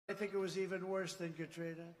I think it was even worse than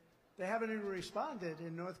Katrina. They haven't even responded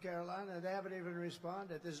in North Carolina. They haven't even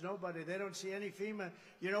responded. There's nobody. They don't see any FEMA.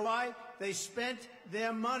 You know why? They spent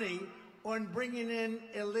their money on bringing in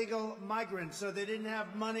illegal migrants. So they didn't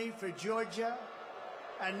have money for Georgia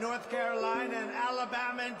and North Carolina and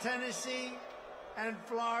Alabama and Tennessee and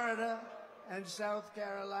Florida and South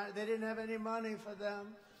Carolina. They didn't have any money for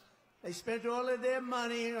them. They spent all of their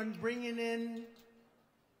money on bringing in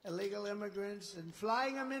illegal immigrants and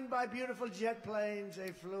flying them in by beautiful jet planes. They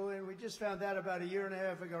flew in. We just found that about a year and a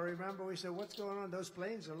half ago. Remember, we said, what's going on? Those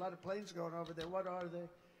planes, a lot of planes going over there. What are they?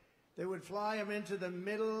 They would fly them into the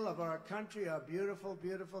middle of our country, our beautiful,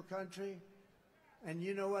 beautiful country. And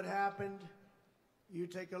you know what happened? You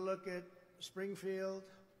take a look at Springfield,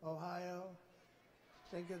 Ohio.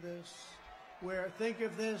 Think of this. Think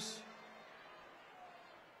of this.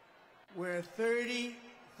 Where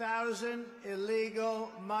 30,000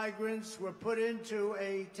 illegal migrants were put into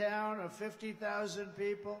a town of 50,000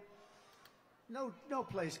 people. No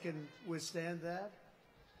place can withstand that.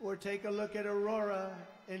 Or take a look at Aurora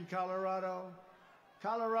in Colorado.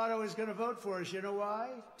 Colorado is going to vote for us. You know why?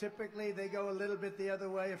 Typically, they go a little bit the other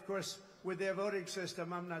way. Of course, with their voting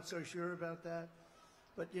system, I'm not so sure about that.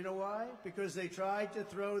 But you know why? Because they tried to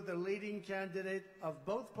throw the leading candidate of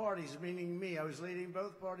both parties, meaning me. I was leading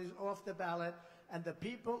both parties off the ballot. And the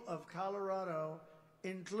people of Colorado,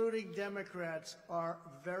 including Democrats, are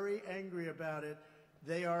very angry about it.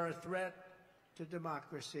 They are a threat to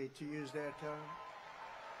democracy, to use their term.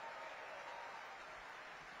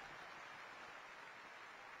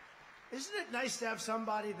 Isn't it nice to have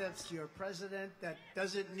somebody that's your president that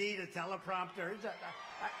doesn't need a teleprompter?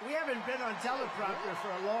 We haven't been on teleprompter for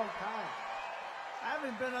a long time. I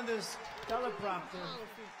haven't been on this teleprompter.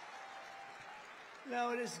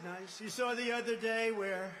 No, it is nice. You saw the other day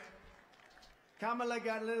where Kamala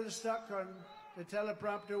got a little stuck on the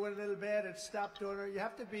teleprompter, went a little bad, it stopped on her. You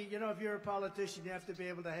have to be, you know, if you're a politician, you have to be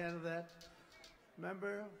able to handle that.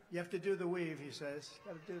 Remember? You have to do the weave, he says.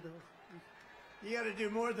 You got to do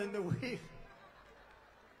more than the weave.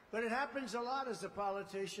 But it happens a lot as a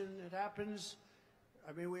politician. It happens.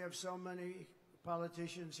 I mean, we have so many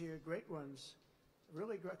politicians here, great ones.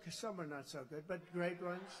 Really great, because some are not so good, but great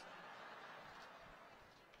ones.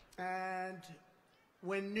 And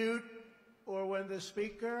when Newt, or when the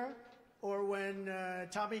Speaker, or when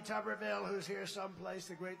Tommy Tuberville, who's here someplace,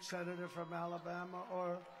 the great senator from Alabama,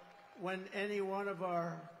 or when any one of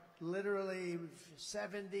our literally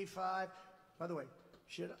 75, by the way,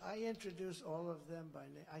 should I introduce all of them by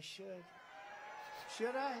name? I should.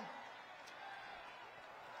 Should I?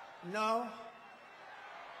 No?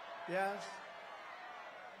 Yes?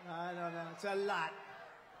 I don't know. It's a lot.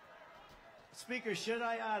 Speaker, should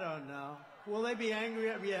I? I don't know. Will they be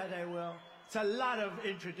angry at me? Yeah, they will. It's a lot of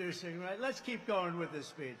introducing, right? Let's keep going with this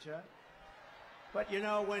speech, right? But, you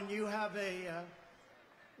know, when you have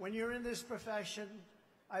when you're in this profession,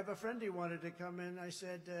 I have a friend who wanted to come in. I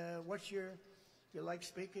said, you like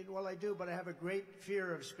speaking? Well, I do, but I have a great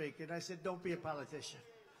fear of speaking. I said, don't be a politician.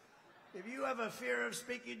 If you have a fear of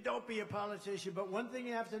speaking, don't be a politician. But one thing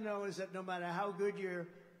you have to know is that no matter how good your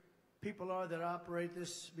people are that operate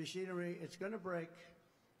this machinery, it's going to break.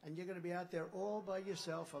 And you're going to be out there all by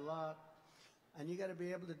yourself a lot. And you got to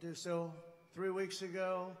be able to do so. 3 weeks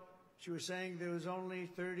ago, she was saying there was only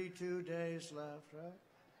 32 days left, right?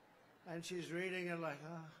 And she's reading it like,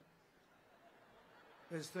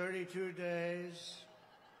 there's 32 days,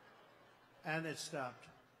 and it stopped.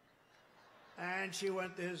 And she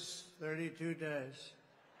went, there's 32 days.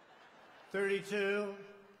 32,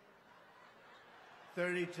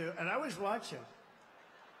 32, and I was watching.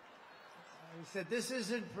 I said, this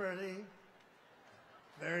isn't pretty.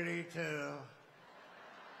 32.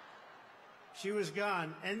 She was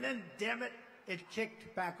gone, and then, damn it, it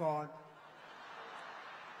kicked back on.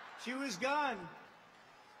 She was gone.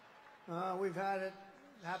 We've had it.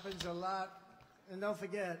 Happens a lot. And don't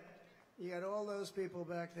forget, you got all those people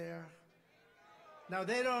back there. Now,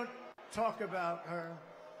 they don't talk about her,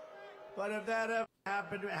 but if that ever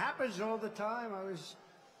happened, it happens all the time. I was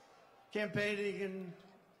campaigning in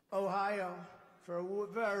Ohio for a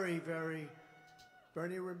very, very,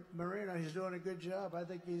 Bernie Moreno, he's doing a good job. I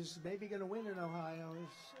think he's maybe going to win in Ohio.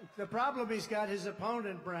 The problem he's got, his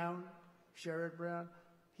opponent, Brown, Sherrod Brown,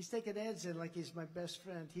 he's taking ads in like he's my best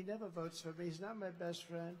friend. He never votes for me. He's not my best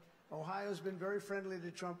friend. Ohio's been very friendly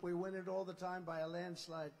to Trump. We win it all the time by a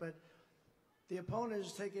landslide. But the opponent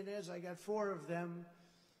is taking ads. I got 4 of them.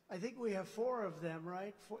 I think we have 4 of them,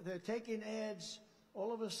 right? They're taking ads.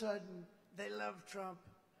 All of a sudden, they love Trump.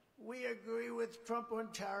 We agree with Trump on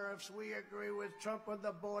tariffs. We agree with Trump on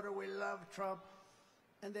the border. We love Trump.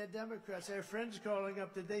 and they're Democrats. Their friends calling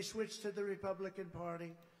up, did they switch to the Republican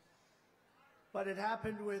Party? But it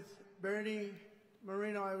happened with Bernie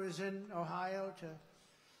Moreno. I was in Ohio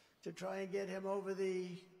to try and get him over the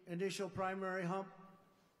initial primary hump.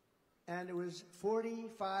 And it was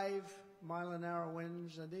 45-mile-an-hour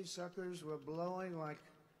winds, and these suckers were blowing like,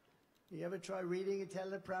 you ever try reading a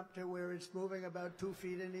teleprompter where it's moving about 2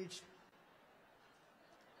 feet in each?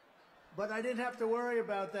 But I didn't have to worry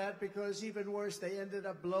about that because even worse, they ended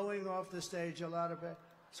up blowing off the stage a lot of it.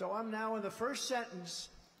 So I'm now in the first sentence,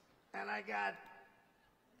 and I got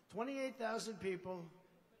 28,000 people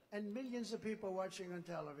and millions of people watching on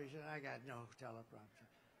television. I got no teleprompter.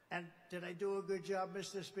 And did I do a good job,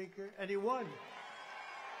 Mr. Speaker? And he won.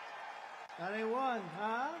 And he won,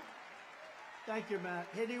 huh? Thank you, Matt.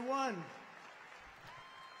 And he won.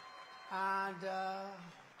 And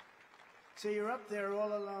so you're up there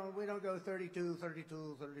all alone. We don't go 32,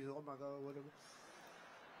 32, 32, oh my God, whatever.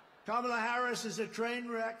 Kamala Harris is a train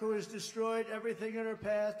wreck who has destroyed everything in her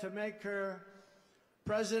path. To make her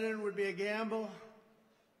president would be a gamble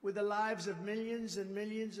with the lives of millions and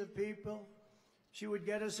millions of people. She would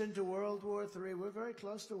get us into World War III. We're very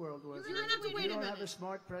close to World War III. If you don't have a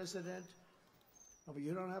smart president, if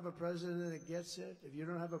you don't have a president that gets it, if you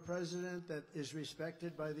don't have a president that is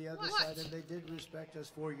respected by the other side, and they did respect us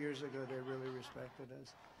 4 years ago, they really respected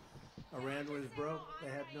us. Iran was broke.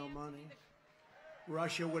 They had no money.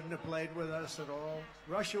 Russia wouldn't have played with us at all.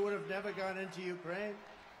 Russia would have never gone into Ukraine.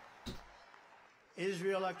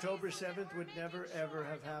 Israel, October 7th, would never, ever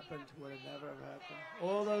have happened. Would have never have happened.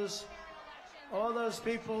 All those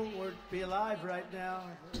people would be alive right now.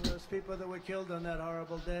 Those people that were killed on that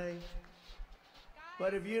horrible day.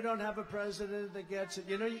 But if you don't have a president that gets it,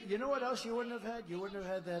 you know what else you wouldn't have had? You wouldn't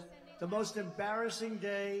have had the most embarrassing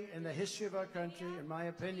day in the history of our country, in my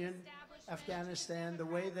opinion, Afghanistan, the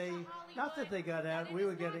way they, not that they got out, we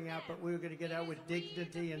were getting out, but we were going to get out with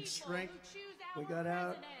dignity and strength. We got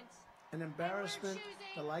out an embarrassment,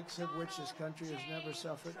 the likes of which this country has never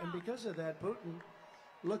suffered. And because of that, Putin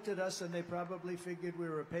looked at us and they probably figured we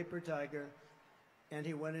were a paper tiger, and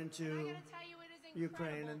he went into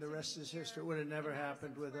Ukraine, and the rest is history. It would have never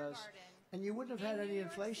happened with us. And you wouldn't have had any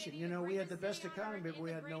inflation. You know, we had the best economy, but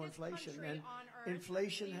we had no inflation. And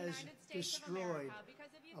inflation has destroyed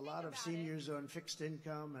a lot of seniors on fixed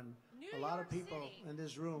income, and a lot of people in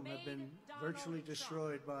this room have been virtually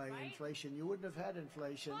destroyed by inflation. You wouldn't have had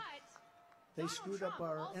inflation. They screwed up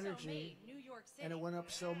our energy, and it went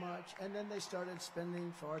up so much. And then they started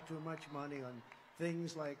spending far too much money on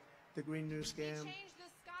things like the Green New Scam,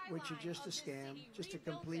 which is just a scam, just a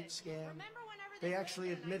complete scam. They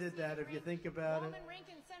actually admitted that, if you think about it.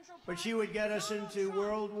 But she would get us into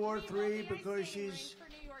World War III because she's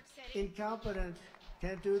incompetent,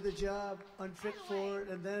 can't do the job, unfit for it,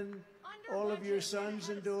 and then all of your sons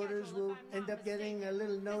and daughters will end up getting a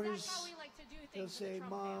little notice. They'll say,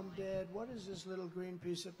 Mom, Dad, what is this little green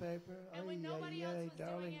piece of paper?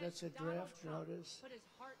 Darling, that's a draft notice.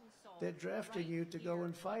 They're drafting you to go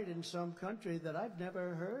and fight in some country that I've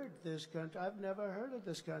never heard this country. I've never heard of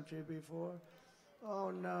this country before. Oh,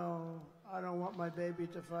 no, I don't want my baby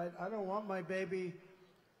to fight. I don't want my baby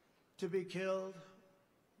to be killed.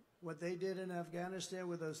 What they did in Afghanistan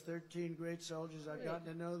with those 13 great soldiers, I've gotten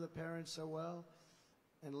to know the parents so well,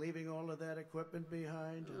 and leaving all of that equipment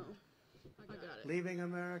behind, and leaving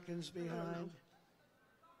Americans behind,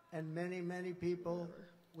 and many, many people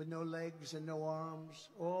with no legs and no arms,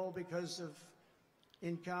 all because of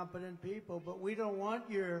incompetent people. But we don't want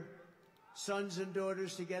your sons and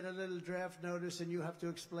daughters to get a little draft notice and you have to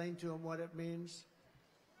explain to them what it means.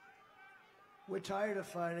 We're tired of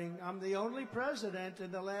fighting. I'm the only president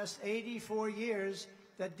in the last 84 years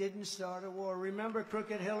that didn't start a war. Remember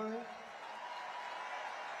Crooked Hillary?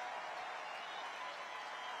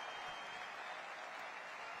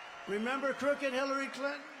 Remember Crooked Hillary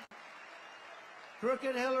Clinton?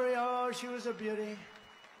 Crooked Hillary, oh, she was a beauty.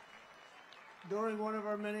 During one of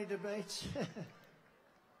our many debates,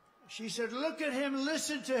 she said, look at him,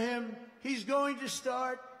 listen to him. He's going to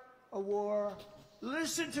start a war.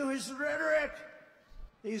 Listen to his rhetoric.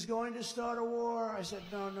 He's going to start a war. I said,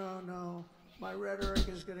 no, no, no. My rhetoric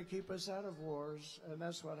is going to keep us out of wars. And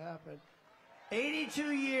that's what happened.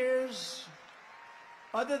 82 years.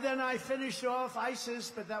 Other than I finished off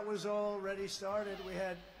ISIS, but that was already started. We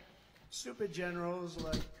had stupid generals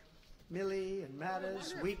like Milley and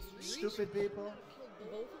Mattis, weak, stupid people.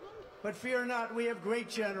 But fear not, we have great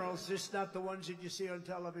generals, just not the ones that you see on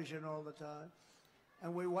television all the time.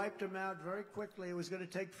 And we wiped them out very quickly. It was going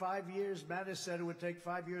to take 5 years. Mattis said it would take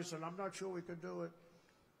 5 years, and I'm not sure we could do it.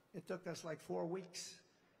 It took us like 4 weeks.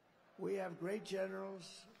 We have great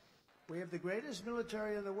generals. We have the greatest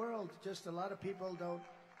military in the world. Just a lot of people don't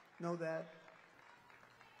know that.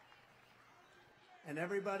 And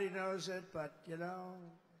everybody knows it, but, you know,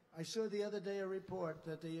 I saw the other day a report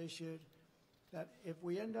that they issued that if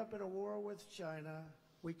we end up in a war with China,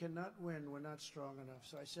 we cannot win. We're not strong enough.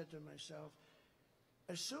 So I said to myself,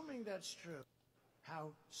 assuming that's true,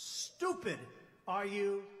 how stupid are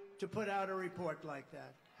you to put out a report like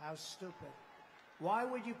that? How stupid. Why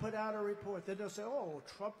would you put out a report? Then they'll say, oh,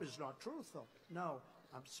 Trump is not truthful. No,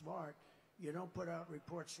 I'm smart. You don't put out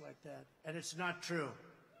reports like that. And it's not true.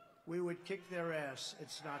 We would kick their ass.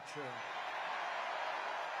 It's not true.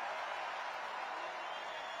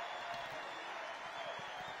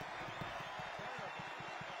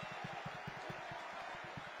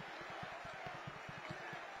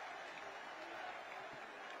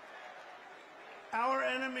 Our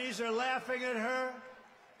enemies are laughing at her.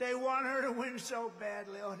 They want her to win so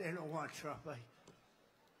badly. Oh, they don't want Trump.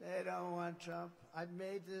 They don't want Trump. I've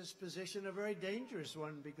made this position a very dangerous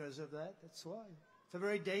one because of that. That's why. It's a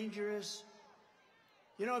very dangerous.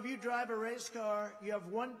 You know, if you drive a race car, you have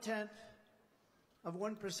 1/10 of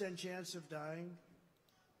 1% chance of dying.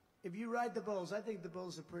 If you ride the bulls, I think the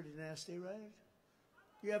bulls are pretty nasty, right?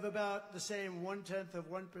 You have about the same 1/10 of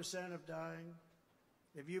 1% of dying.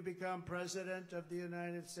 If you become president of the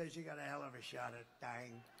United States, you got a hell of a shot at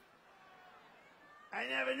dying. I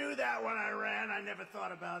never knew that when I ran. I never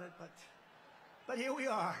thought about it, but here we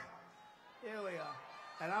are. Here we are.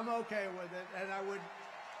 And I'm okay with it. And I would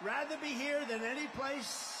rather be here than any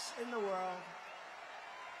place in the world.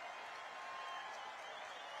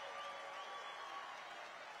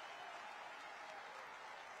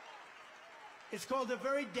 It's called a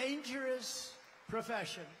very dangerous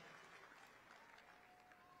profession.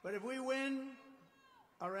 But if we win,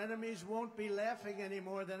 our enemies won't be laughing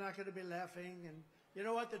anymore. They're not going to be laughing. And you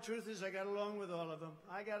know what? The truth is I got along with all of them.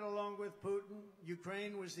 I got along with Putin.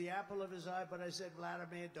 Ukraine was the apple of his eye, but I said,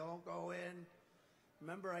 Vladimir, don't go in.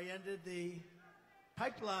 Remember, I ended the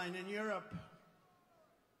pipeline in Europe.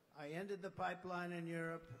 I ended the pipeline in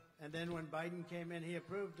Europe. And then when Biden came in, he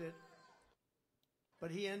approved it. But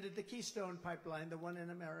he ended the Keystone pipeline, the one in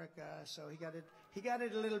America. So he got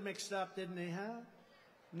it a little mixed up, didn't he, huh?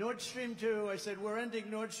 Nord Stream 2, I said, we're ending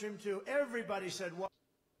Nord Stream 2. Everybody said, what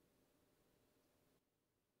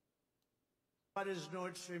is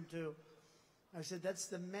Nord Stream 2? I said, that's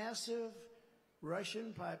the massive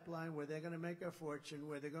Russian pipeline where they're going to make a fortune,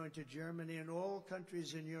 where they're going to Germany and all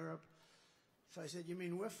countries in Europe. So I said, you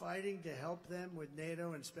mean we're fighting to help them with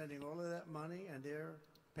NATO and spending all of that money, and they're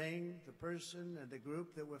paying the person and the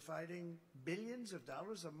group that we're fighting billions of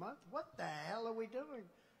dollars a month? What the hell are we doing?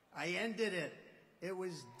 I ended it. It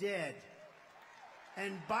was dead.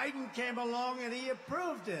 And Biden came along and he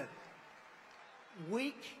approved it.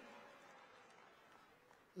 Weak.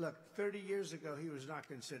 Look, 30 years ago, he was not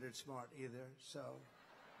considered smart either. So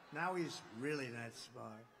now he's really not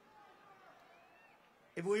smart.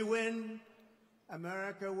 If we win,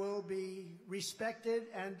 America will be respected,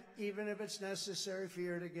 and even if it's necessary,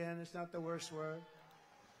 feared again. It's not the worst word.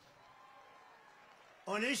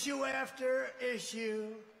 On issue after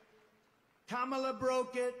issue, Kamala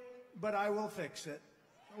broke it, but I will fix it.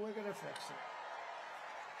 We're going to fix it.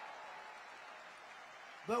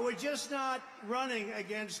 But we're just not running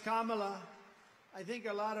against Kamala. I think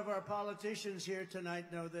a lot of our politicians here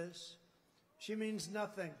tonight know this. She means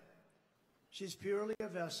nothing. She's purely a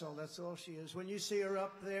vessel. That's all she is. When you see her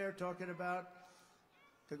up there talking about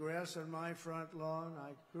the grass on my front lawn,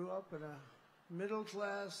 I grew up in a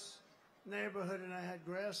middle-class neighborhood, and I had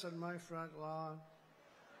grass on my front lawn.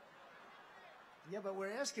 Yeah, but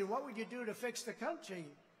we're asking, what would you do to fix the country?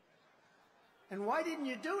 And why didn't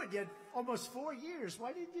you do it? You had almost 4 years.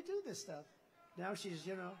 Why didn't you do this stuff? Now she's,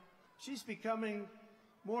 you know, she's becoming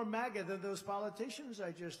more MAGA than those politicians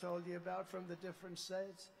I just told you about from the different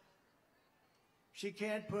states. She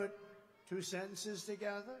can't put two sentences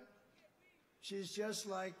together. She's just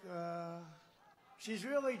like, she's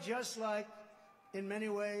really just like, in many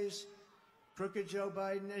ways, crooked Joe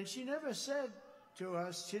Biden. And she never said to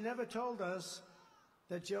us, she never told us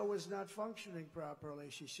that Joe was not functioning properly.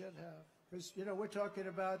 She should have. Because, you know, we're talking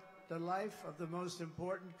about the life of the most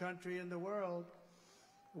important country in the world.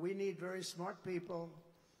 We need very smart people.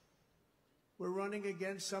 We're running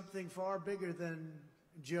against something far bigger than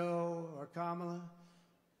Joe or Kamala,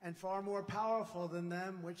 and far more powerful than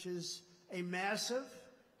them, which is a massive,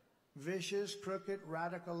 vicious, crooked,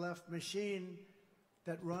 radical left machine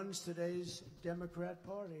that runs today's Democrat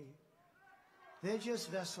Party. They're just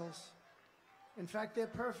vessels. In fact, they're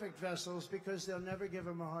perfect vessels because they'll never give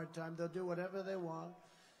them a hard time. They'll do whatever they want.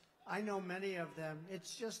 I know many of them.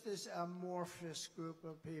 It's just this amorphous group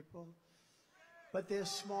of people. But they're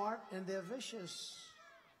smart and they're vicious.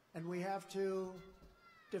 And we have to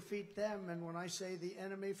defeat them. And when I say the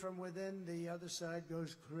enemy from within, the other side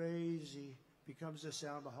goes crazy, becomes a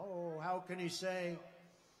sound. Oh, how can he say?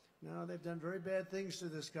 No, they've done very bad things to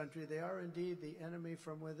this country. They are indeed the enemy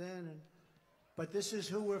from within. But this is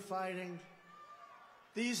who we're fighting.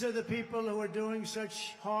 These are the people who are doing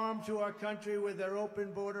such harm to our country with their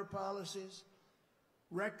open border policies,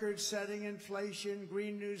 record-setting inflation,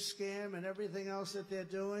 Green News scam, and everything else that they're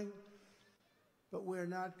doing. But we're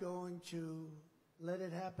not going to let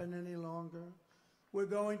it happen any longer. We're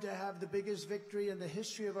going to have the biggest victory in the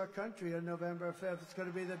history of our country on November 5th. It's going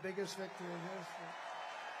to be the biggest victory in history.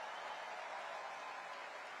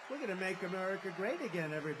 We're going to make America great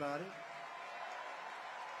again, everybody.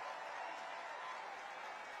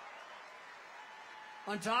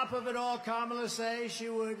 On top of it all, Kamala says she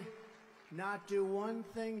would not do one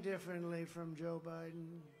thing differently from Joe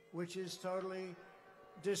Biden, which is totally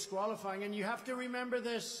disqualifying. And you have to remember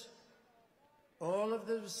this. All of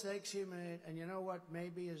the mistakes he made, and you know what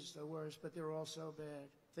maybe is the worst, but they're all so bad.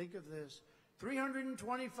 Think of this.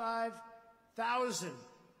 325,000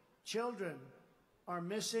 children are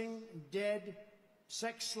missing, dead,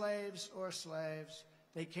 sex slaves or slaves.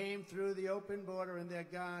 They came through the open border and they're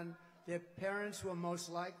gone. Their parents will most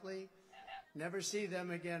likely never see them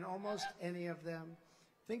again, almost any of them.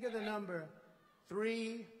 Think of the number,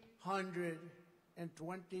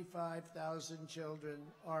 325,000 children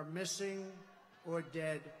are missing or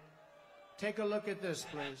dead. Take a look at this,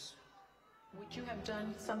 please. Would you have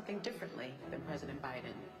done something differently than President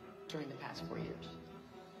Biden during the past 4 years?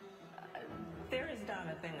 There is not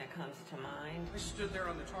a thing that comes to mind. I stood there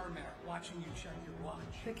on the tarmac watching you check your watch.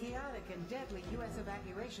 The chaotic and deadly U.S.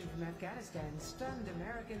 evacuation from Afghanistan stunned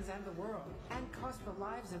Americans and the world and cost the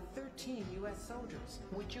lives of 13 U.S. soldiers.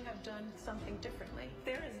 Would you have done something differently?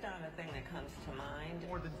 There is not a thing that comes to mind.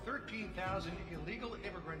 More than 13,000 illegal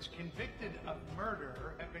immigrants convicted of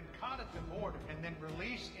murder have been caught at the border and then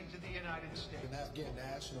released into the United States. An Afghan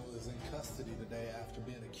national is in custody today after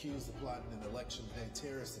being accused of plotting an election day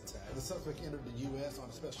terrorist attack. The suspect entered the U.S. on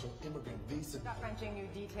a special immigrant visa. Gut-wrenching new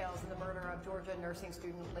details in the murder of Georgia nursing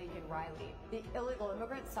student Laken Riley. The illegal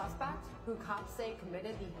immigrant suspect, who cops say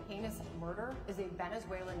committed the heinous murder, is a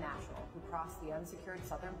Venezuelan national who crossed the unsecured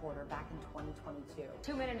southern border back in 2022.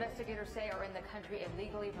 Two men investigators say are in the country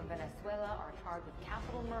illegally from Venezuela are charged with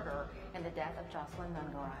capital murder in the death of Jocelyn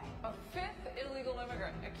Nungaray. A fifth illegal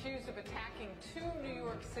immigrant accused of attacking two New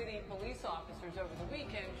York City police officers over the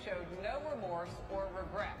weekend showed no remorse or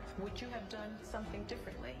regret. Would you have done something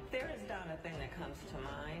differently? There is not a thing that comes to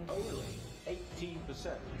mind. Only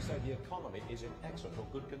 18% say the economy is in excellent or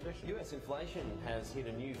good condition. US inflation has hit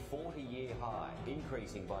a new 40-year high,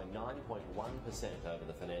 increasing by 9.1% over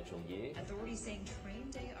the financial year. Authorities saying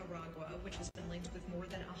Train de Aragua, which has been linked with more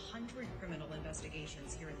than 100 criminal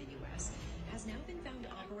investigations here in the US, has now been found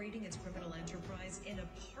operating its criminal enterprise in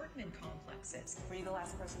apartment complexes. Were you the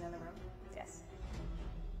last person in the room? Yes.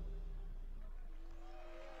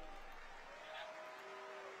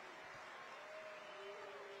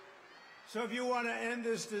 So if you want to end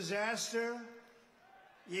this disaster,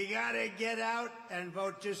 you got to get out and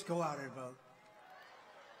vote. Just go out and vote.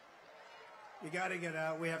 You got to get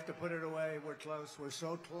out. We have to put it away. We're close. We're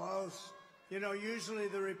so close. You know, usually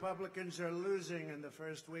the Republicans are losing in the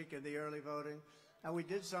first week in the early voting. And we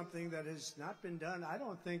did something that has not been done. I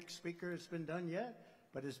don't think, Speaker, it's been done yet,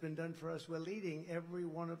 but it's been done for us. We're leading every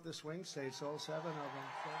one of the swing states, all 7 of them.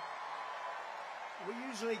 So we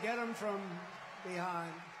usually get them from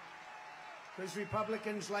behind. Because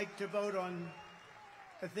Republicans like to vote on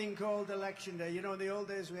a thing called Election Day. You know, in the old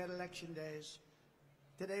days, we had election days.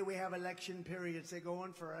 Today, we have election periods. They go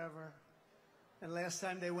on forever. And last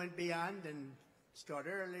time, they went beyond and start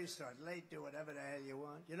early, start late, do whatever the hell you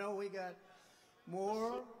want. You know, we got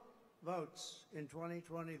more votes in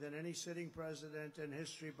 2020 than any sitting president in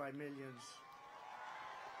history by millions.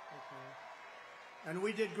 Okay. And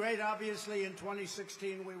we did great, obviously, in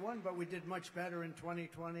 2016. We won, but we did much better in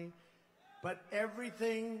 2020. But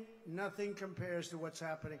everything, nothing compares to what's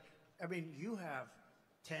happening. I mean, you have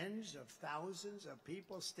tens of thousands of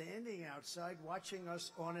people standing outside watching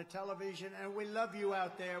us on a television, and we love you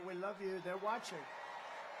out there. We love you. They're watching.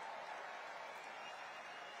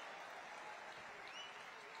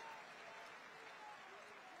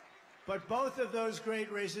 But both of those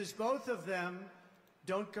great races, both of them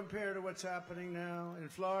don't compare to what's happening now. In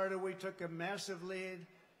Florida, we took a massive lead.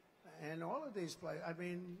 And all of these places, I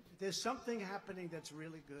mean, there's something happening that's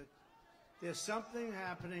really good. There's something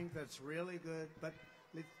happening that's really good. But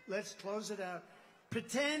let's close it out.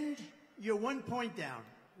 pretend you're 1 point down.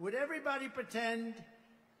 Would everybody pretend?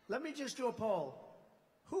 Let me just do a poll.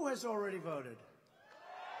 Who has already voted?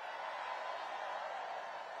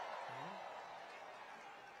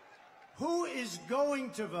 Who is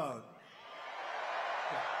going to vote?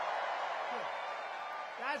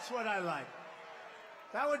 That's what I like.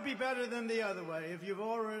 That would be better than the other way, if you've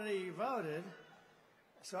already voted.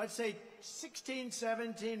 So I'd say 16,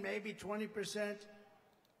 17, maybe 20%,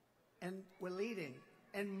 and we're leading.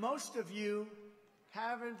 And most of you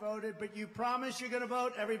haven't voted, but you promise you're going to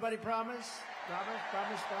vote? Everybody promise? Promise,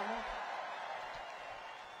 promise, promise?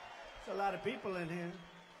 There's a lot of people in here.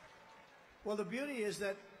 Well, the beauty is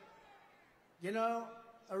that, you know,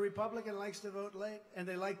 a Republican likes to vote late, and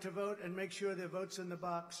they like to vote and make sure their vote's in the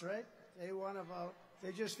box, right? They want to vote.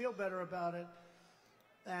 They just feel better about it.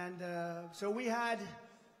 And so we had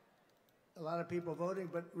a lot of people voting,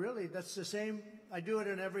 but really that's the same. I do it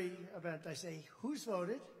in every event. I say, who's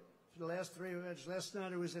voted for the last 3 events? Last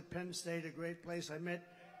night I was at Penn State, a great place.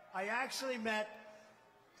 I actually met,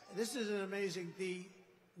 this is an amazing, the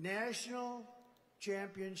national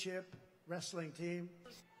championship wrestling team.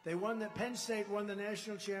 They won Penn State won the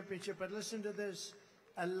national championship, but listen to this.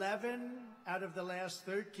 11 out of the last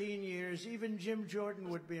 13 years, even Jim Jordan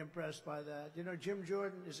would be impressed by that. You know, Jim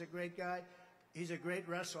Jordan is a great guy. He's a great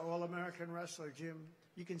wrestler, all-American wrestler, Jim.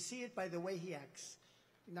 You can see it by the way he acts.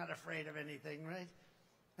 He's not afraid of anything, right?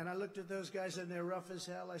 And I looked at those guys, and they're rough as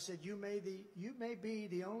hell. I said, you may be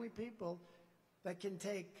the only people that can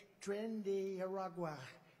take trendy Aragua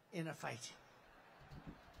in a fight.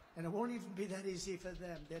 And it won't even be that easy for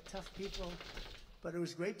them. They're tough people. But it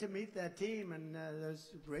was great to meet that team, and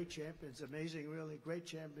those great champions, amazing, really great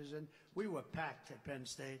champions. And we were packed at Penn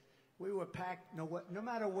State. We were packed. No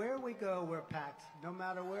matter where we go, we're packed. No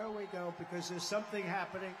matter where we go, because there's something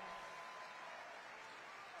happening.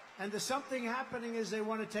 And the something happening is they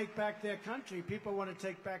want to take back their country. People want to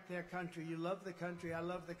take back their country. You love the country. I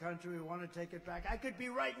love the country. We want to take it back. I could be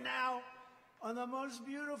right now on the most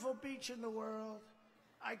beautiful beach in the world.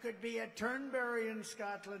 I could be at Turnberry in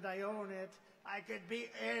Scotland. I own it. I could be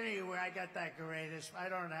anywhere. I got that greatest. I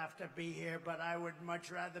don't have to be here, but I would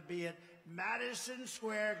much rather be at Madison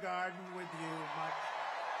Square Garden with you.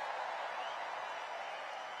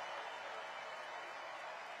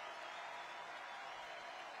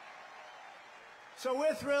 So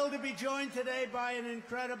we're thrilled to be joined today by an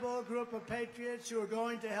incredible group of patriots who are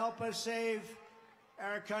going to help us save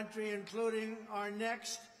our country, including our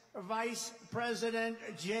next Vice President,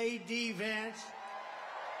 J.D. Vance.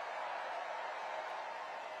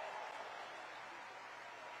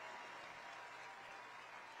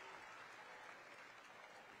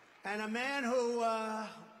 And a man who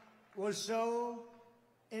was so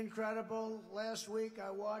incredible. Last week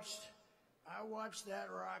I watched that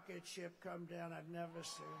rocket ship come down. I've never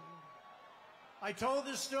seen it. I told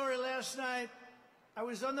this story last night. I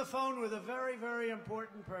was on the phone with a very, very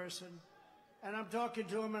important person. And I'm talking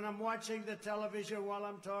to him, and I'm watching the television while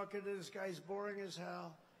I'm talking to this guy. He's boring as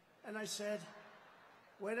hell. And I said,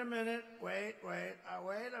 wait a minute, wait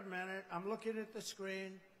a minute. I'm looking at the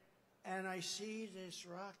screen, and I see this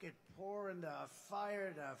rocket pouring the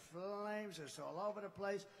fire, the flames. It's all over the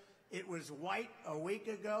place. It was white a week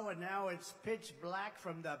ago, and now it's pitch black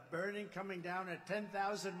from the burning coming down at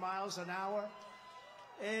 10,000 miles an hour.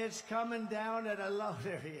 It's coming down at a low.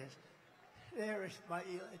 There he is. There is my.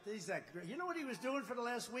 He's that great. You know what he was doing for the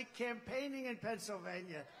last week? Campaigning in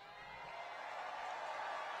Pennsylvania.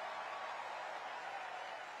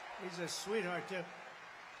 He's a sweetheart, too.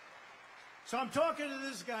 So I'm talking to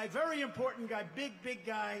this guy, very important guy, big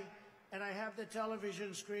guy, and I have the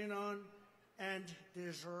television screen on, and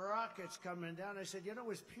there's rockets coming down. I said, you know, it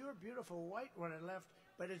was pure, beautiful white when I left,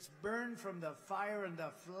 but it's burned from the fire and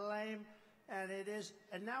the flame, and it is.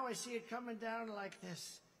 And now I see it coming down like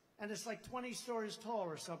this. And it's like 20 stories tall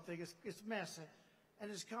or something. It's massive.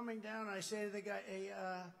 And it's coming down. I say to the guy, hey,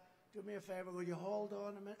 do me a favor. Will you hold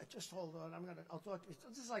on a minute? Just hold on. I'll talk to you.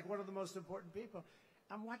 This is like one of the most important people.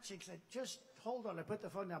 I'm watching. I said, just hold on. I put the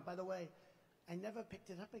phone down. By the way, I never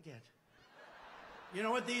picked it up again. You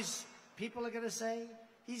know what these people are going to say?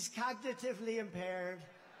 He's cognitively impaired.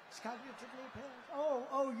 He's cognitively impaired.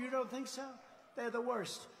 Oh, you don't think so? They're the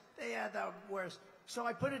worst. They are the worst. So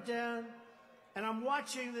I put it down. And I'm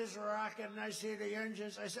watching this rocket, and I see the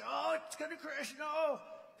engines. I said, oh, it's going to crash. No,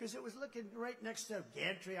 because it was looking right next to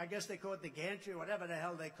gantry. I guess they call it the gantry, whatever the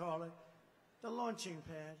hell they call it, the launching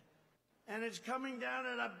pad. And it's coming down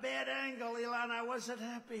at a bad angle, Elon. I wasn't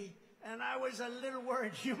happy, and I was a little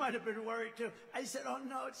worried. You might have been worried, too. I said, oh,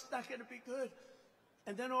 no, it's not going to be good.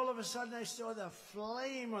 And then all of a sudden, I saw the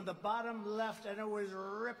flame on the bottom left, and it was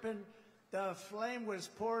ripping. the flame was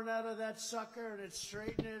pouring out of that sucker, and it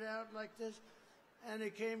straightened it out like this. And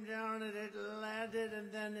it came down, and it landed,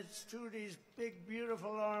 and then its two of these big,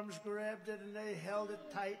 beautiful arms grabbed it, and they held it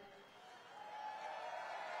tight.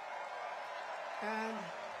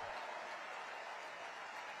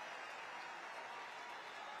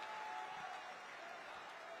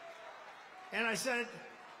 And I said,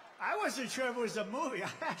 I wasn't sure if it was a movie.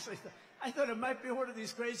 I thought it might be one of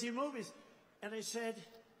these crazy movies. And I said,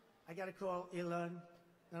 I got to call Elon.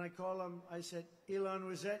 And I call him. I said, Elon,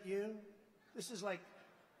 was that you? This is like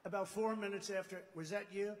about 4 minutes after. Was that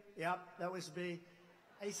you? Yep, that was me.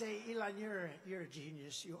 I say, Elon, you're a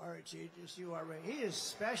genius. You are a genius. You are right. He is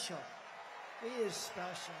special. He is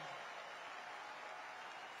special.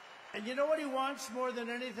 And you know what he wants more than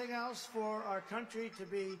anything else? For our country to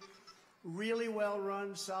be really well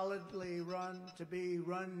run, solidly run, to be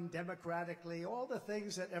run democratically, all the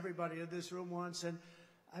things that everybody in this room wants. And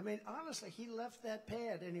I mean, honestly, he left that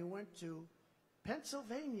pad and he went to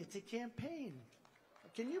Pennsylvania to campaign.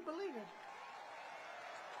 Can you believe it?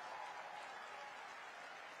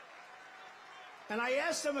 And I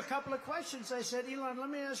asked him a couple of questions. I said, Elon, let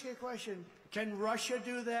me ask you a question. Can Russia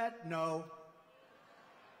do that? No.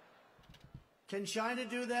 Can China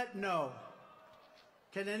do that? No.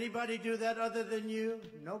 Can anybody do that other than you?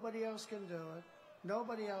 Nobody else can do it.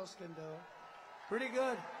 Nobody else can do it. Pretty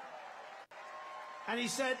good. And he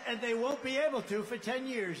said, and they won't be able to for 10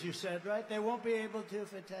 years, you said, right? They won't be able to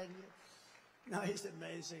for 10 years. No, he's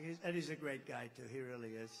amazing. And he's a great guy, too. He really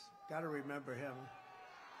is. Got to remember him.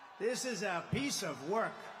 This is a piece of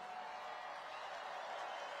work.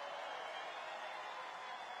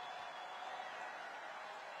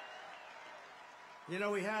 You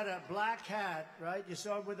know, we had a black hat, right? You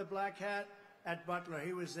saw him with a black hat at Butler.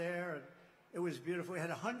 He was there, and it was beautiful. We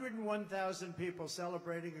had 101,000 people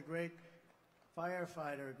celebrating a great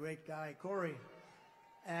firefighter, a great guy, Corey.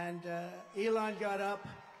 And Elon got up,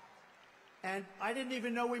 and I didn't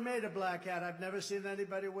even know we made a black hat. I've never seen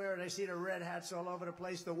anybody wear it. I see the red hats all over the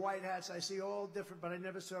place, the white hats. I see all different, but I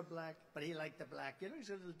never saw black. But he liked the black. You know, he's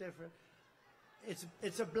a little different.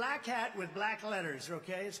 It's a black hat with black letters,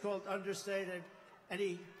 okay? It's called understated.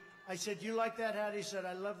 And I said, you like that hat? He said,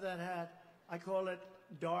 I love that hat. I call it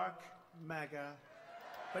dark MAGA.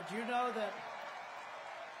 But you know that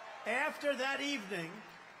after that evening,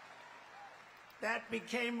 that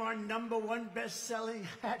became our #1 best-selling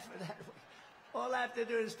hat for that week. All I have to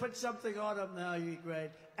do is put something on them now. You're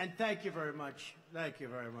great. And thank you very much. Thank you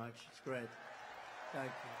very much. It's great. Thank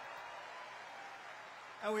you.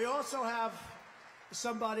 And we also have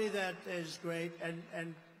somebody that is great.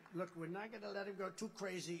 And look, we're not going to let him go too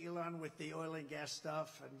crazy, Elon, with the oil and gas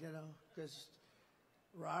stuff. And, you know, because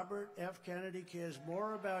Robert F. Kennedy cares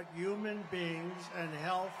more about human beings and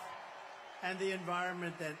health and the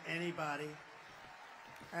environment than anybody.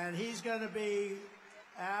 And he's going to be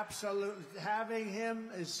absolutely, having him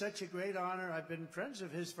is such a great honor. I've been friends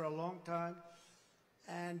of his for a long time.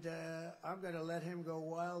 And I'm going to let him go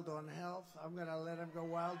wild on health. I'm going to let him go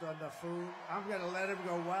wild on the food. I'm going to let him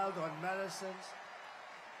go wild on medicines.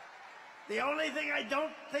 The only thing I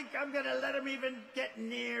don't think I'm going to let him even get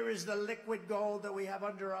near is the liquid gold that we have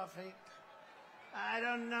under our feet. I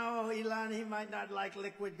don't know, Elon, he might not like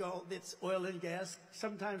liquid gold. It's oil and gas,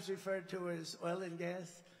 sometimes referred to as oil and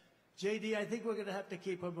gas. JD, I think we're going to have to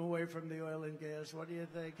keep him away from the oil and gas. What do you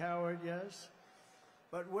think, Howard? Yes?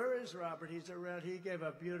 But where is Robert? He's around. He gave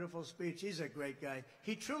a beautiful speech. He's a great guy.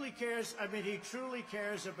 He truly cares. I mean, he truly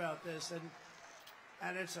cares about this,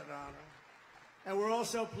 and it's an honor. And we're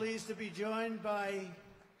also pleased to be joined by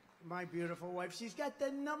my beautiful wife. She's got the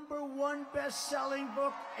 #1 best-selling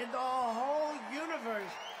book in the whole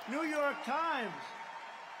universe, New York Times.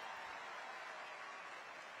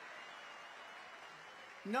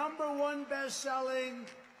 #1 best-selling.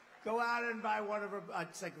 Go out and buy one of her.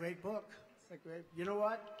 It's a great book. It's a great. You know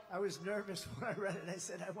what? I was nervous when I read it. I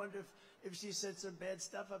said, I wonder if she said some bad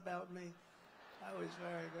stuff about me. I was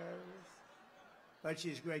very nervous. But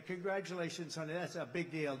she's great. Congratulations, honey. That's a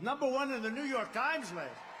big deal. #1 in the New York Times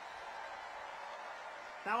list.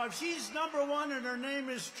 Now, if she's #1 and her name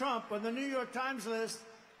is Trump on the New York Times list,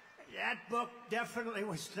 that book definitely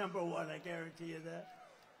was #1. I guarantee you that.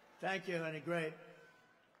 Thank you, honey. Great.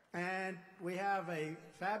 And we have a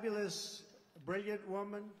fabulous, brilliant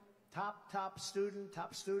woman, top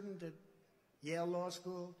student at Yale Law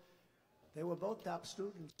School. They were both top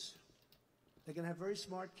students. They're going to have very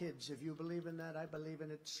smart kids. If you believe in that, I believe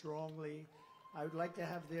in it strongly. I would like to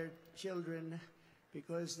have their children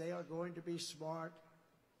because they are going to be smart.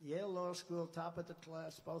 Yale Law School, top of the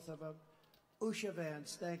class, both of them. Usha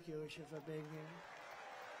Vance, thank you, Usha, for being here.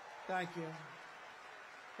 Thank you.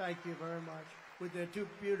 Thank you very much. With their two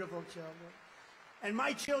beautiful children. And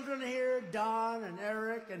my children here, Don and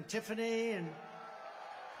Eric and Tiffany, and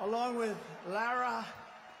along with Lara,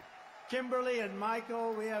 Kimberly and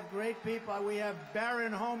Michael, we have great people. We have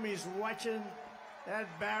Barron home, he's watching. That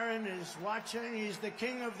Barron is watching. He's the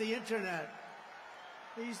king of the internet.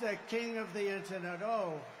 He's the king of the internet.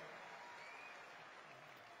 Oh.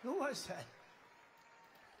 Who was that?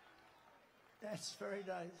 That's very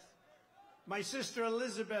nice. My sister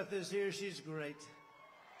Elizabeth is here. She's great.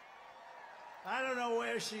 I don't know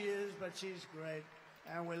where she is, but she's great,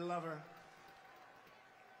 and we love her.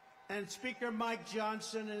 And Speaker Mike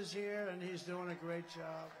Johnson is here, and he's doing a great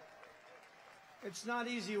job. It's not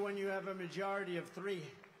easy when you have a majority of 3,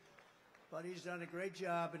 but he's done a great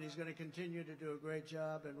job, and he's going to continue to do a great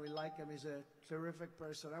job, and we like him. He's a terrific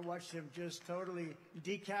person. I watched him just totally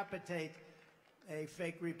decapitate a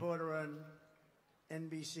fake reporter on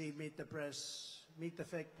NBC, Meet the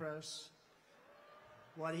Fake Press.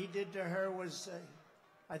 What he did to her was,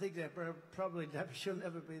 I think that probably she'll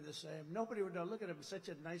never be the same. Nobody would know. Look at him, such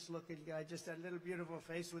a nice-looking guy, just that little beautiful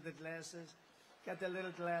face with the glasses. Got the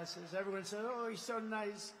little glasses. Everyone said, oh, he's so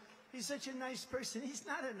nice. He's such a nice person. He's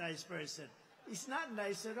not a nice person. He's not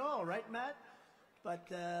nice at all, right, Matt? But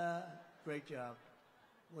great job.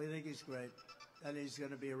 We think he's great. And he's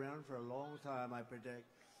going to be around for a long time, I predict.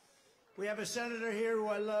 We have a senator here who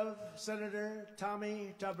I love, Senator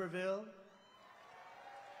Tommy Tuberville.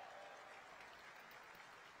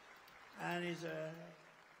 And he's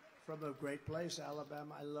from a great place,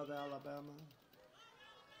 Alabama. I love Alabama.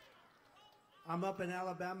 I'm up in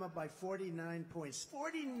Alabama by 49 points.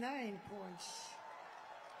 49 points.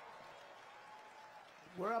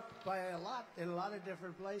 We're up by a lot in a lot of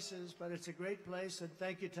different places, but it's a great place, and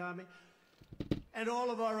thank you, Tommy. And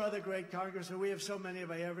all of our other great congressmen. We have so many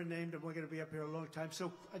if I ever named them. We're going to be up here a long time.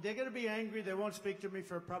 So they're going to be angry. They won't speak to me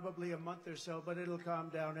for probably a month or so, but it'll calm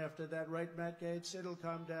down after that. Right, Matt Gaetz? It'll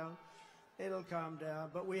calm down. It'll calm down.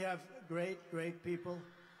 But we have great, great people,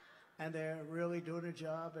 and they're really doing a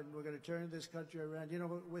job, and we're going to turn this country around. You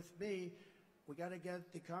know, with me, we got to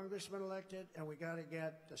get the congressmen elected, and we got to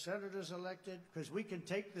get the senators elected, because we can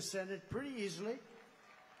take the Senate pretty easily.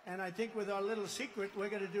 And I think with our little secret, we're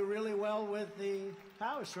going to do really well with the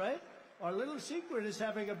House, right? Our little secret is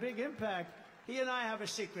having a big impact. He and I have a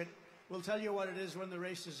secret. We'll tell you what it is when the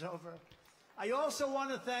race is over. I also want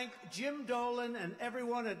to thank Jim Dolan and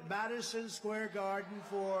everyone at Madison Square Garden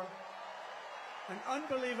for an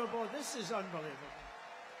unbelievable, this is unbelievable.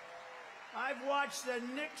 I've watched the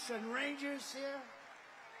Knicks and Rangers here,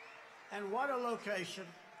 and what a location.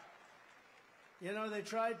 You know, they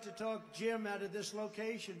tried to talk Jim out of this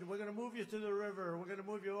location. We're going to move you to the river. We're going to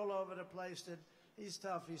move you all over the place. And he's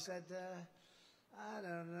tough. He said, I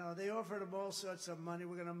don't know. They offered him all sorts of money.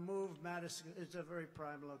 We're going to move Madison. It's a very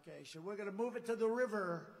prime location. We're going to move it to the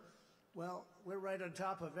river. Well, we're right on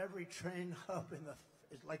top of every train hub in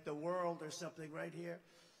it's like the world or something right here.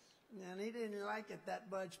 And he didn't like it that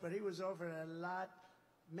much, but he was offered a lot.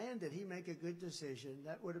 Man, did he make a good decision.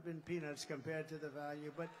 That would have been peanuts compared to the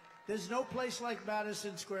value. But there's no place like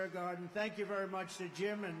Madison Square Garden. Thank you very much to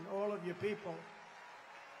Jim and all of you people.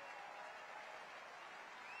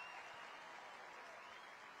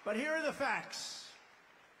 But here are the facts.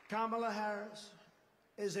 Kamala Harris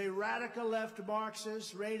is a radical left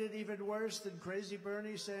Marxist, rated even worse than crazy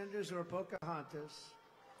Bernie Sanders or Pocahontas.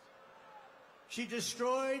 She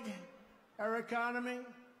destroyed our economy.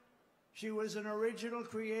 She was an original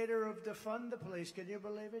creator of Defund the Police. Can you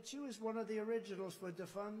believe it? She was one of the originals for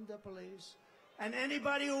Defund the Police. And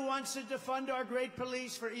anybody who wants to defund our great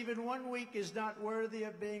police for even 1 week is not worthy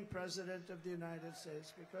of being president of the United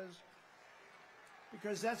States,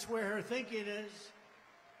 because that's where her thinking is.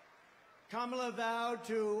 Kamala vowed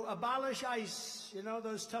to abolish ICE. You know,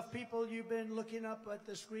 those tough people you've been looking up at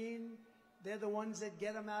the screen? They're the ones that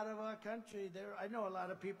get them out of our country. I know a lot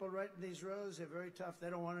of people right in these rows. They're very tough. They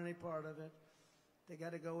don't want any part of it. They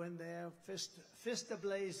got to go in there, fist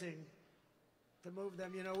a-blazing to move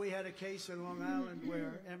them. You know, we had a case in Long Island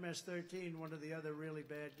where MS-13, one of the other really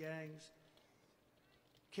bad gangs,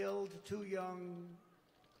 killed 2 young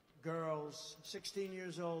girls, 16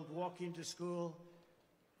 years old, walking to school.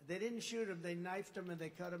 They didn't shoot them. They knifed them, and they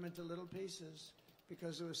cut them into little pieces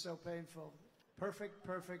because it was so painful.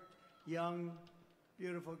 Perfect young,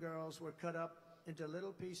 beautiful girls were cut up into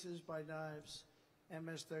little pieces by knives.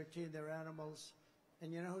 MS-13, they're animals.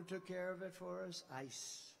 And you know who took care of it for us?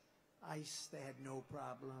 ICE. ICE, they had no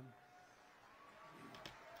problem.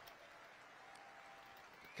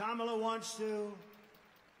 Kamala wants to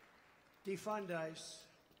defund ICE.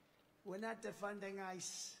 We're not defunding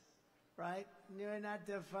ICE. right? You're not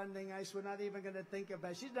defunding ICE. We're not even going to think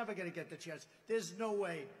about it. She's never going to get the chance. There's no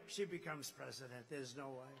way she becomes president. There's no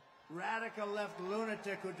way. Radical left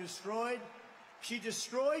lunatic who she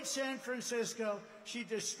destroyed San Francisco. She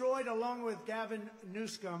destroyed, along with Gavin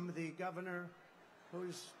Newsom, the governor,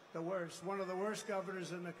 who's the worst, one of the worst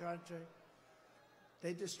governors in the country.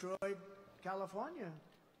 They destroyed California.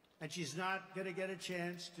 And she's not going to get a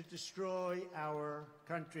chance to destroy our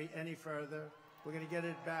country any further. We're going to get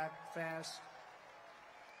it back fast.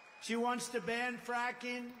 She wants to ban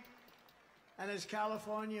fracking. And as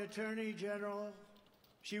California Attorney General,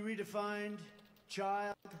 she redefined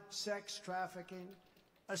child sex trafficking,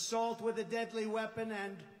 assault with a deadly weapon,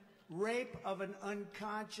 and rape of an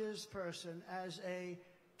unconscious person as a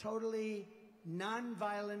totally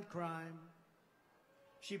nonviolent crime.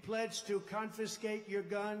 She pledged to confiscate your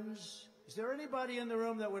guns. Is there anybody in the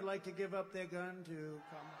room that would like to give up their gun to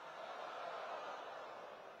come?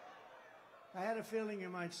 I had a feeling you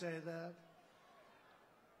might say that.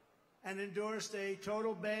 And endorsed a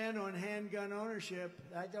total ban on handgun ownership.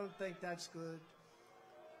 I don't think that's good.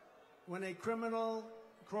 When a criminal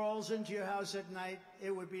crawls into your house at night,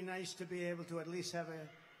 it would be nice to be able to at least have a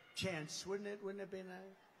chance, wouldn't it? Wouldn't it be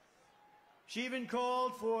nice? She even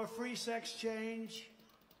called for free sex change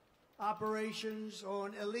operations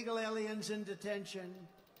on illegal aliens in detention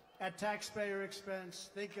at taxpayer expense.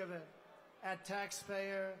 Think of it, at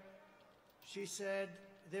taxpayer. She said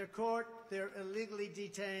they're caught, they're illegally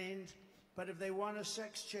detained, but if they want a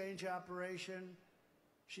sex change operation,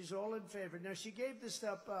 she's all in favor. Now, she gave this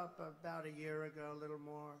stuff up about a year ago, a little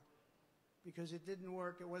more, because it didn't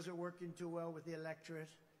work. It wasn't working too well with the electorate.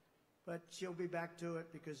 But she'll be back to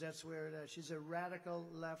it because that's where it is. She's a radical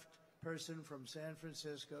left person from San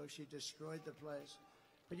Francisco. She destroyed the place.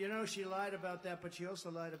 But you know, she lied about that, but she also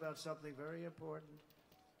lied about something very important.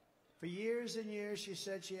 For years and years, she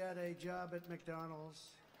said she had a job at McDonald's.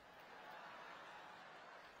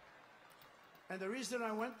 And the reason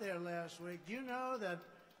I went there last week, do you know that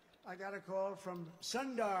I got a call from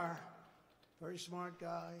Sundar, very smart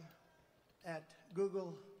guy at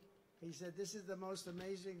Google. He said, this is the most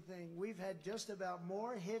amazing thing. We've had just about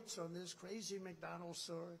more hits on this crazy McDonald's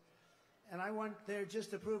story. And I went there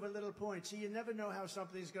just to prove a little point. See, you never know how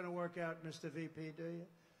something's going to work out, Mr. VP, do you?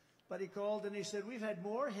 But he called and he said, we've had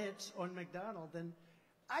more hits on McDonald's than,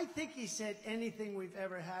 I think he said, anything we've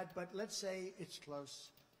ever had, but let's say it's close.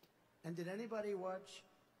 And did anybody watch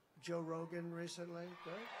Joe Rogan recently?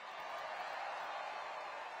 Good?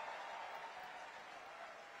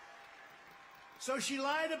 So she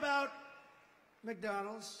lied about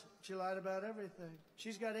McDonald's. She lied about everything.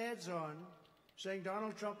 She's got ads on saying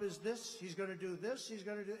Donald Trump is this, he's going to do this, he's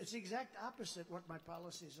going to do... It's the exact opposite what my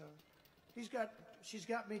policies are. She's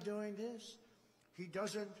got me doing this. He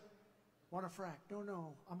doesn't want to frack.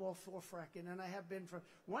 No, I'm all for fracking, and I have been for...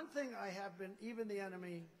 One thing I have been, even the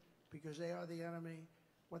enemy, because they are the enemy,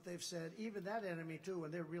 what they've said, even that enemy too,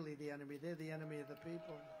 and they're really the enemy. They're the enemy of the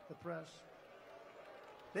people, the press.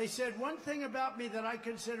 They said one thing about me that I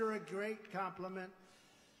consider a great compliment.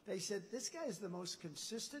 They said, this guy is the most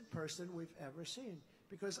consistent person we've ever seen.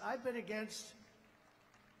 Because I've been against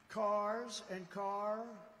cars and car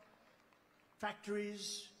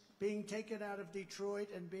factories being taken out of Detroit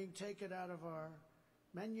and being taken out of our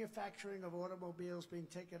manufacturing of automobiles, being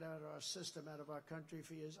taken out of our system, out of our country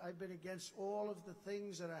for years. I've been against all of the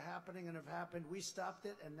things that are happening and have happened. We stopped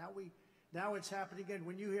it, and now it's happening again.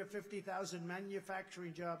 When you hear 50,000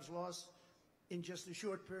 manufacturing jobs lost in just a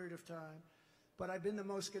short period of time. But I've been the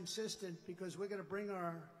most consistent because we're going to bring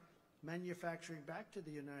our manufacturing back to the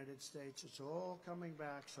United States. It's all coming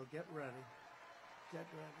back, so get ready. Get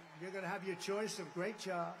ready. You're going to have your choice of great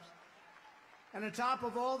jobs. And on top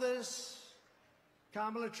of all this,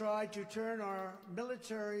 Kamala tried to turn our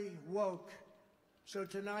military woke. So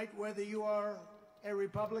tonight, whether you are a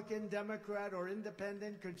Republican, Democrat, or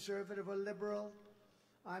independent, conservative, or liberal,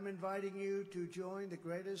 I'm inviting you to join the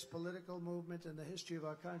greatest political movement in the history of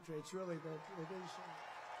our country. It's really it is.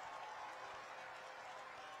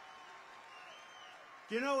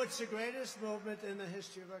 Do you know it's the greatest movement in the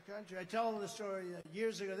history of our country? I tell the story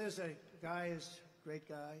years ago. There's a guy, a great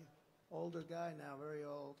guy, older guy now, very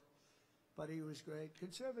old, but he was great.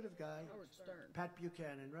 Conservative guy. Howard Stern. Pat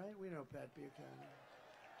Buchanan, right? We know Pat Buchanan.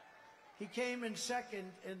 He came in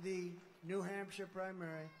second in the New Hampshire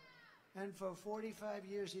primary. And for 45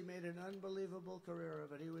 years, he made an unbelievable career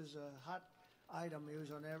of it. He was a hot item. He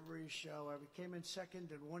was on every show. He came in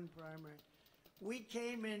second in one primary. We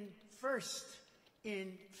came in first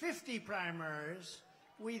in 50 primaries.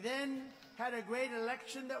 We then had a great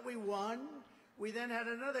election that we won. We then had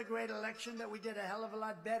another great election that we did a hell of a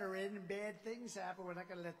lot better in, and bad things happen. We're not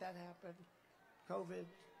going to let that happen. COVID.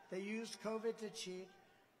 They used COVID to cheat.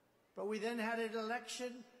 But we then had an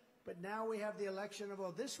election, but now we have the election of,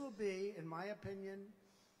 well, this will be, in my opinion,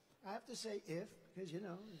 I have to say if, because, you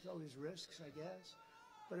know, there's always risks, I guess.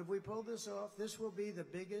 But if we pull this off, this will be the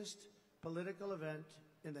biggest political event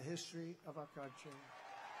in the history of our country.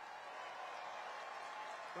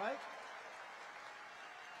 Right?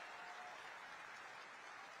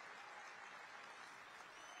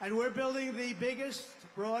 And we're building the biggest,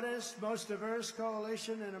 broadest, most diverse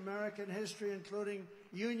coalition in American history, including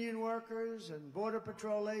union workers and Border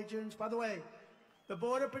Patrol agents. By the way, the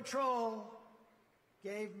Border Patrol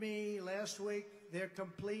gave me last week their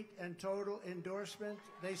complete and total endorsement.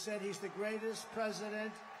 They said he's the greatest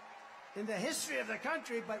president in the history of the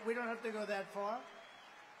country, but we don't have to go that far.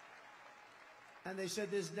 And they said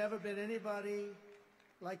there's never been anybody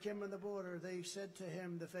like him on the border. They said to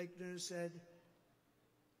him, the fake news said,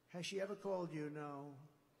 has she ever called you? No.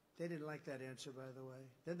 They didn't like that answer, by the way.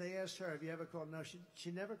 Then they asked her, have you ever called? No,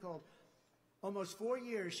 she never called. Almost 4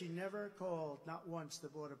 years, she never called, not once, the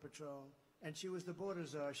Border Patrol. And she was the border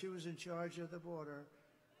czar. She was in charge of the border.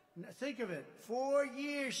 Think of it. 4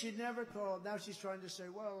 years, she never called. Now she's trying to say,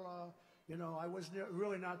 well, you know, I was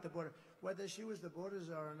really not the border. Whether she was the border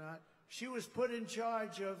czar or not, she was put in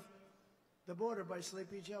charge of the border by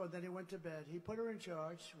Sleepy Joe. And then he went to bed. He put her in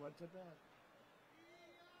charge, went to bed.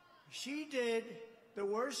 She did the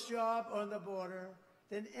worst job on the border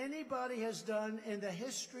than anybody has done in the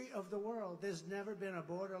history of the world. There's never been a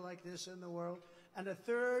border like this in the world. And a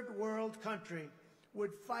third world country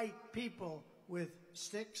would fight people with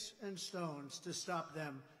sticks and stones to stop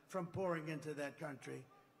them from pouring into that country.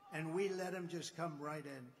 And we let them just come right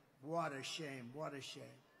in. What a shame. What a shame.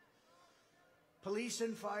 Police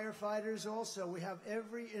and firefighters also. We have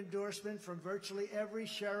every endorsement from virtually every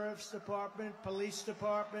sheriff's department, police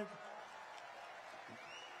department.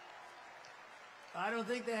 I don't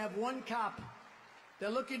think they have one cop. They're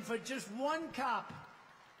looking for just one cop.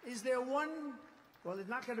 Is there one? Well, it's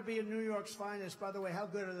not going to be in New York's finest. By the way, how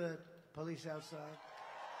good are the police outside?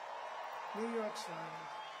 New York's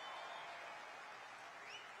finest.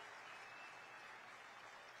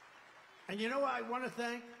 And you know, I want to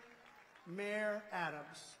thank Mayor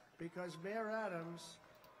Adams, because Mayor Adams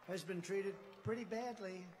has been treated pretty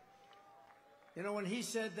badly. You know, when he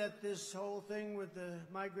said that this whole thing with the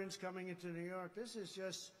migrants coming into New York, this is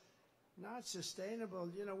just not sustainable.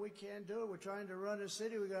 You know, we can't do it. We're trying to run a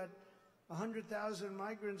city. We got 100,000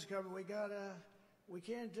 migrants coming. We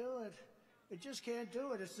can't do it. It just can't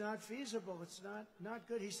do it. It's not feasible. It's not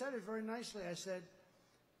good. He said it very nicely. I said,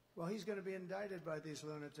 well, he's going to be indicted by these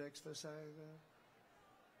lunatics for saying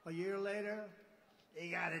that. A year later,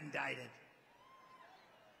 he got indicted.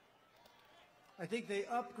 I think they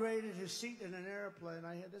upgraded his seat in an airplane.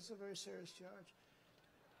 That's a very serious charge.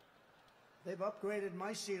 They've upgraded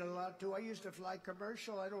my seat a lot, too. I used to fly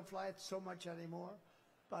commercial. I don't fly it so much anymore.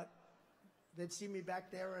 But they'd see me back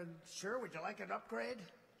there and, sure, would you like an upgrade?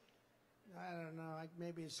 I don't know.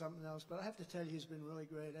 Maybe it's something else. But I have to tell you, he's been really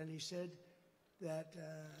great. And he said that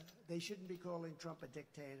they shouldn't be calling Trump a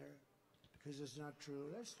dictator because it's not true.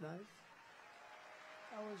 That's nice.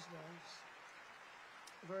 That was nice.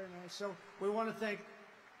 Very nice. So we want to thank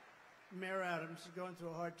Mayor Adams. He's going through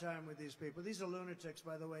a hard time with these people. These are lunatics,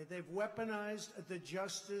 by the way. They've weaponized the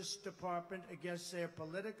Justice Department against their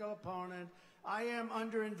political opponent. I am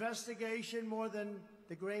under investigation more than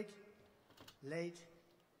the great, late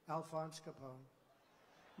Alphonse Capone.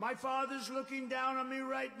 My father's looking down on me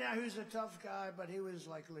right now. He was a tough guy, but he was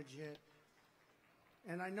like legit.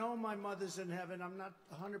 And I know my mother's in heaven. I'm not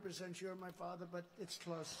 100% sure my father, but it's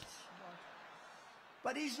close.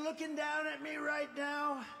 But he's looking down at me right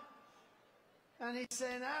now, and he's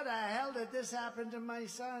saying, how the hell did this happen to my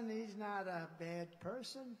son? He's not a bad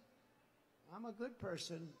person. I'm a good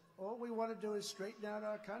person. All we want to do is straighten out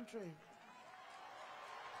our country.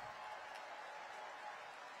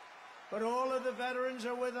 But all of the veterans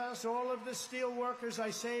are with us, all of the steel workers. I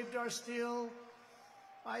saved our steel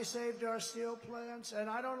plants, and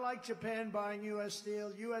I don't like Japan buying U.S.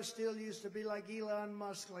 Steel. U.S. Steel used to be like Elon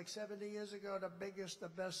Musk, like 70 years ago, the biggest, the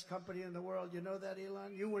best company in the world. You know that,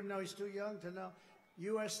 Elon? You wouldn't know. He's too young to know.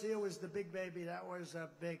 U.S. Steel was the big baby. That was a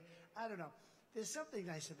big, I don't know. There's something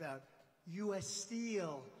nice about U.S.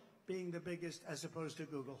 Steel being the biggest as opposed to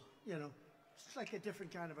Google. You know, it's like a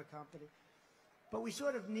different kind of a company. But we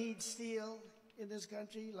sort of need steel in this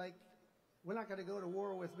country, like, we're not going to go to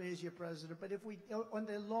war with me as your president, but if we, on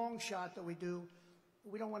the long shot that we do,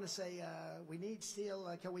 we don't want to say we need steel.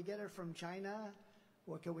 Can we get it from China?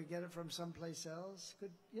 Or can we get it from someplace else?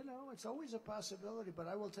 It's always a possibility, but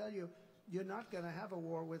I will tell you, you're not going to have a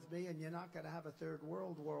war with me, and you're not going to have a third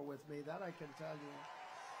world war with me. That I can tell you.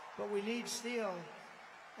 But we need steel,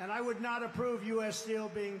 and I would not approve U.S. steel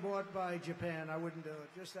being bought by Japan. I wouldn't do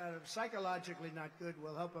it. Just out of psychologically not good.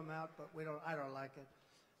 We'll help them out, but I don't like it.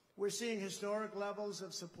 We're seeing historic levels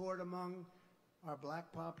of support among our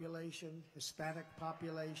black population, Hispanic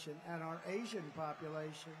population, and our Asian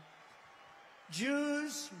population.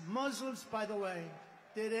 Jews, Muslims, by the way,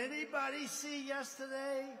 did anybody see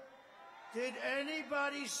yesterday? Did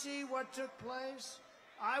anybody see what took place?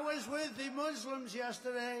 I was with the Muslims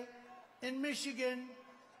yesterday in Michigan,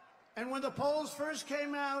 and when the polls first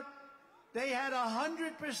came out, they had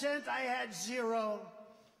 100%, I had 0.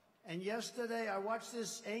 And yesterday, I watched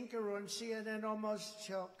this anchor on CNN almost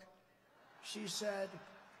choke. She said,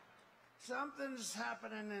 something's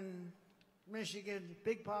happening in Michigan,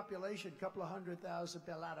 big population, couple of 100,000,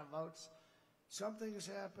 a lot of votes. Something's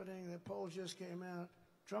happening. The poll just came out.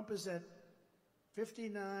 Trump is at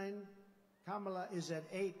 59. Kamala is at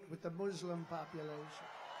 8 with the Muslim population.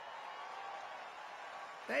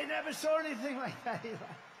 They never saw anything like that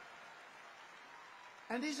either.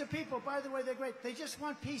 And these are people, by the way, they're great. They just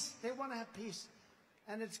want peace. They want to have peace.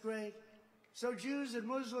 And it's great. So Jews and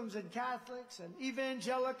Muslims and Catholics and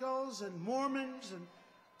evangelicals and Mormons, and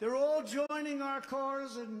they're all joining our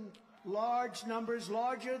cause in large numbers,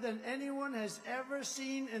 larger than anyone has ever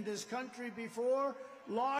seen in this country before. Large